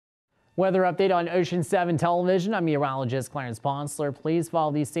Weather update on Ocean 7 television. I'm meteorologist Clarence Ponsler. Please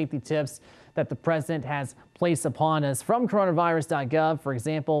follow these safety tips that the president has placed upon us from coronavirus.gov. For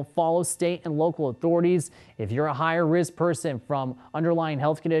example, follow state and local authorities. If you're a higher risk person from underlying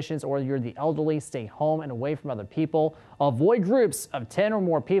health conditions or you're the elderly, stay home and away from other people. Avoid groups of 10 or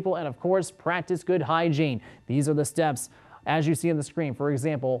more people, and of course, practice good hygiene. These are the steps as you see on the screen. For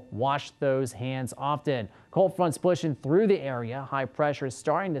example, wash those hands often. Cold fronts pushing through the area. High pressure is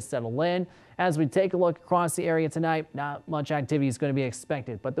starting to settle in. As we take a look across the area tonight, not much activity is going to be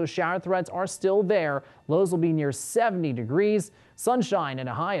expected, but those shower threats are still there. Lows will be near 70 degrees. Sunshine and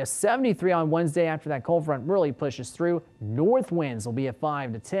a high of 73 on Wednesday after that cold front really pushes through. North winds will be at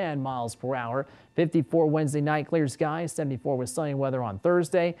 5 to 10 miles per hour. 54 Wednesday night, clear skies. 74 with sunny weather on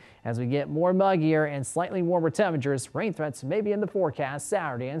Thursday. As we get more muggier and slightly warmer temperatures, rain threats may be in the forecast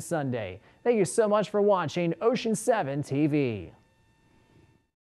Saturday and Sunday. Thank you so much for watching Ocean 7 TV.